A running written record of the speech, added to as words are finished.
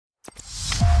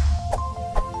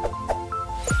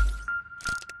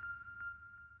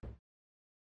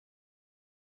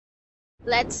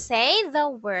Let's say the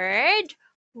word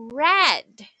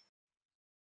red.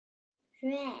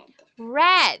 Red.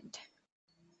 Red.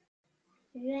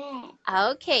 Red.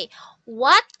 Okay.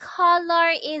 What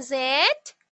color is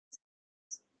it?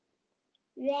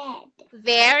 Red.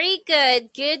 Very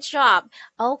good. Good job.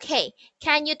 Okay.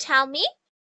 Can you tell me?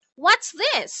 What's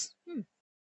this?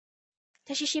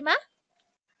 Tashishima?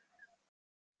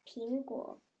 苹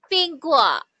果. 苹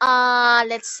果.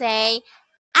 Let's say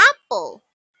apple.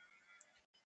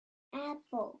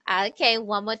 Apple. Okay,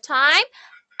 one more time.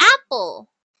 Apple.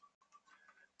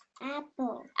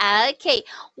 Apple. Okay,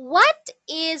 what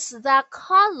is the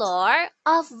color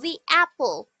of the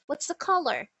apple? What's the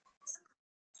color?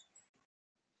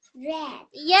 Red.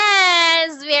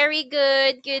 Yes, very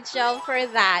good. Good job for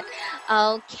that.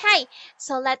 Okay,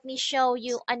 so let me show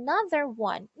you another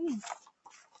one.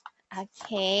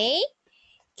 Okay,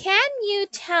 can you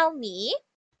tell me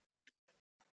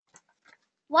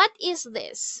what is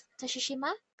this,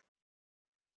 Tashishima?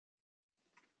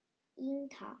 樱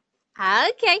桃.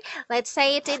 Okay, let's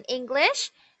say it in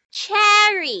English.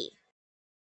 Cherry.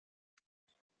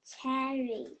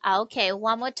 Cherry. Okay,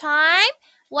 one more time.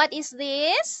 What is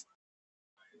this?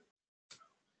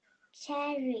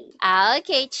 Cherry.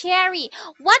 Okay, cherry.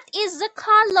 What is the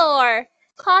color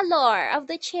of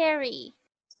the cherry?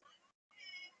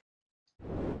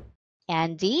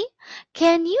 Andy,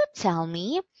 can you tell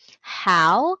me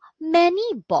how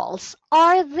many balls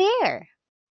are there?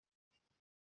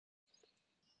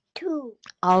 2.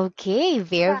 Okay,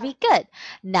 very good.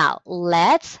 Now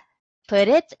let's put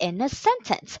it in a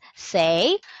sentence.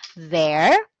 Say,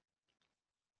 there,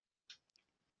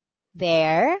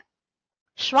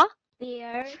 schwa,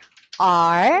 There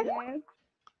are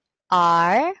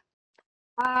are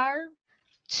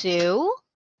 2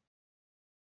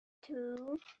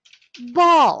 2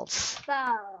 balls.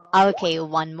 balls. Okay,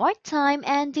 one more time,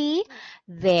 Andy.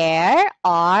 There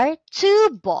are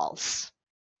 2 balls.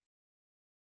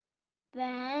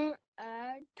 There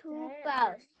are 2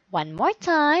 balls. One more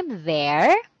time.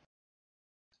 There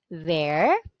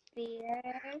There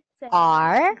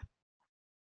are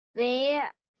there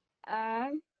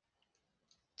are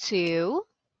 2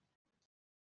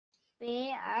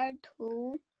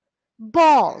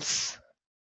 balls.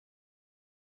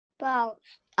 balls.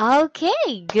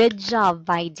 Okay, good job,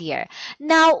 my dear.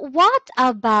 Now, what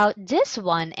about this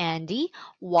one, Andy?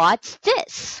 What's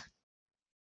this?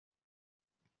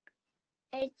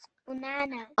 It's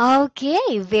banana.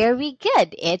 Okay, very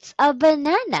good. It's a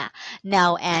banana.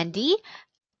 Now, Andy,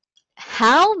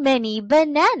 how many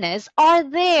bananas are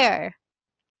there?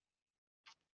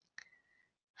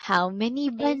 How many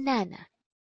bananas?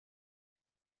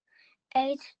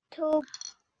 It's 2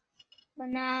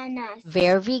 bananas.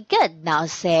 Very good. Now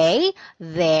say,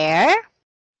 there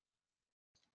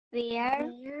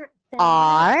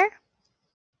are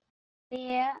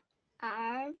there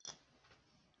are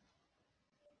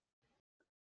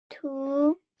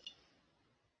 2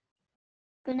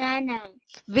 bananas.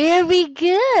 very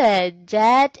good.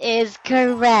 That is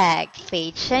correct,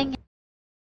 Fei Cheng.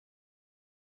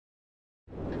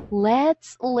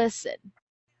 Let's listen.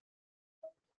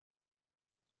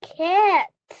 Cat.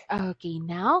 Okay,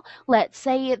 now let's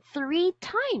say it 3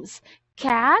 times.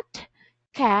 Cat,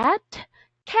 cat,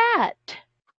 cat.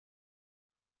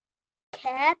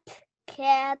 Cat,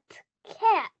 cat,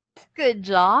 cat. Good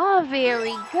job.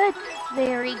 Very good.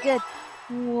 Very good.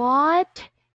 What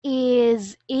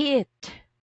is it?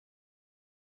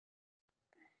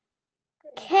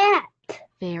 Cat.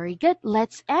 Very good.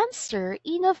 Let's answer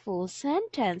in a full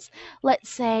sentence. Let's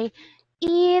say,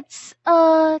 it's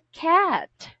a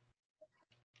cat.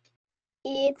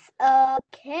 It's a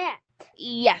cat.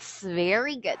 Yes,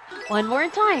 very good. One more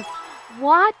time.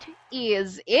 What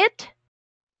is it?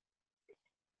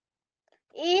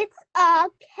 It's a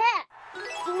cat.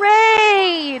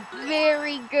 Great!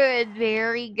 Very good,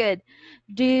 very good.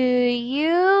 Do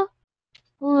you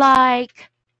like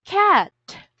cat?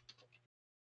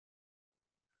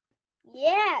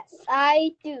 Yes,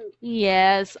 I do.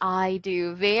 Yes, I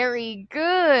do. Very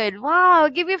good. Wow,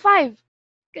 give you 5.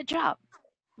 Good job.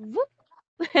 Whoop.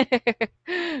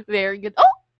 Very good.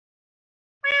 Oh!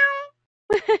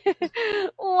 Meow.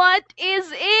 What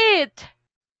is it?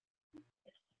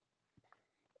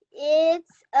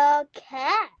 It's a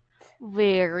cat.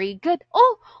 Very good.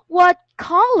 Oh, what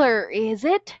color is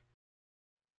it?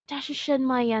 这是什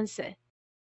么颜色?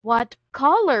 What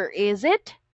color is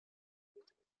it?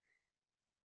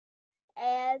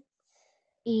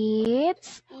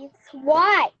 It's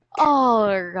white.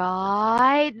 all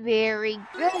right. Very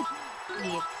good.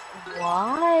 It's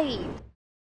white.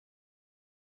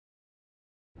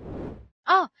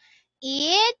 Oh,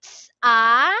 It's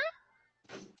a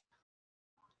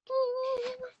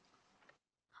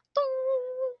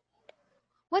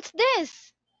What's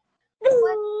this?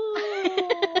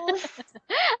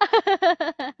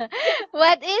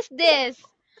 What is this?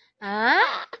 Huh?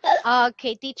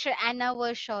 Okay, teacher Anna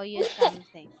will show you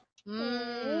something.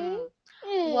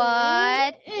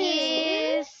 What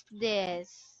is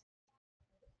this?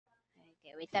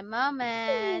 Okay, wait a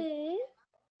moment.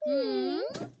 All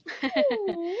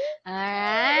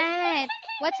right.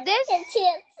 What's this?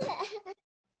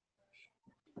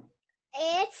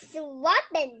 It's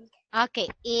weapon. Okay,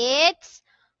 it's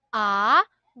a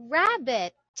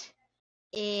rabbit.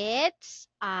 It's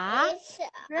a It's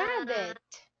rabbit.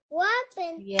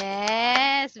 weapon.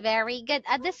 Yes, very good.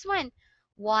 This one.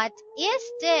 What is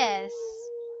this?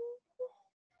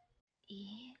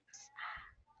 It's a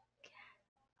cat.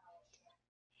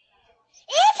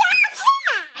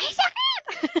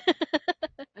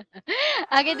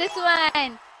 Okay, this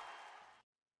one.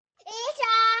 It's a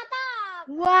dog.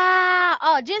 Wow.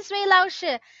 Oh, 金水老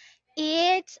师.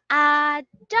 It's a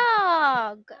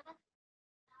dog.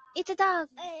 It's a dog.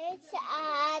 It's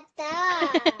a dog.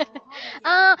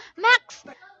 Max.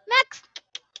 Max.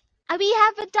 We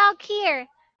have a dog here.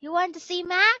 You want to see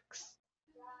Max?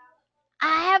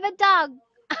 I have a dog.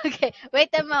 Okay, wait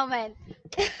a moment.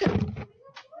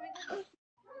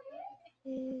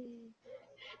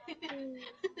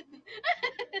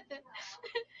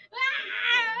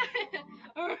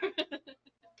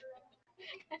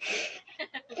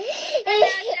 Hello,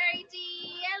 Charity.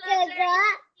 Hello,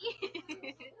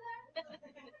 Charity.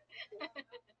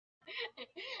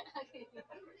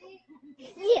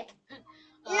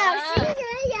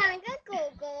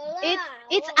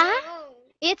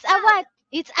 It's a what?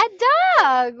 It's a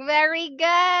dog. Very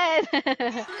good.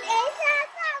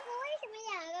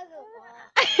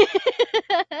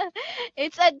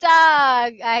 It's a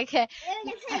dog. Okay.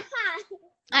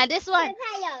 This one.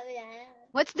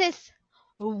 What's this?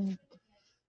 Ooh.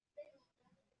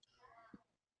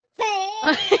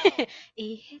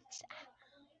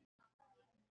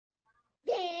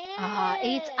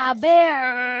 It's a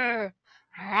bear.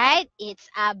 All right, it's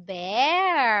a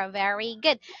bear. Very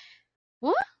good.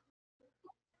 What?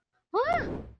 What?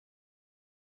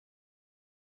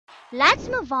 Let's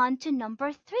move on to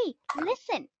number 3.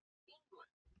 Listen.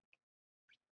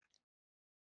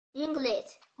 England.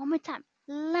 One more time.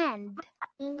 Land.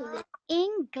 England.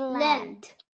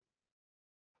 England.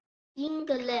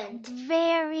 England.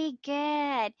 Very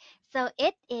good. So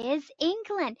it is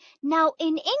England. Now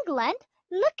in England,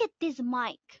 look at this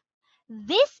mic.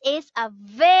 This is a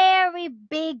very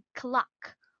big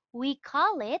clock. We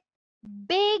call it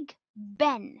Big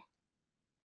Ben.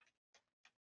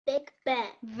 Big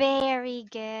Ben. Very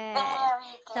good.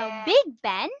 So Big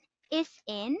Ben is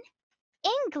in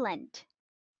England.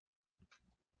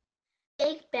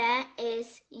 Big Ben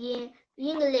is in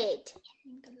England.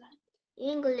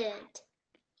 England.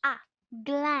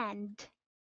 Gland.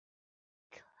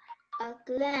 A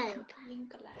gland.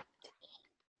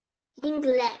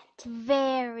 England.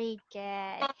 Very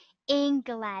good.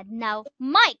 England. Now,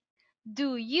 Mike,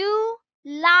 do you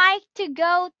like to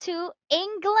go to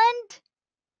England?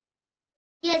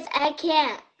 Yes, I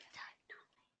can.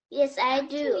 Yes, I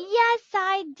do. Yes,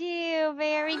 I do.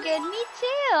 Very good. Me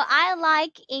too. I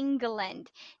like England.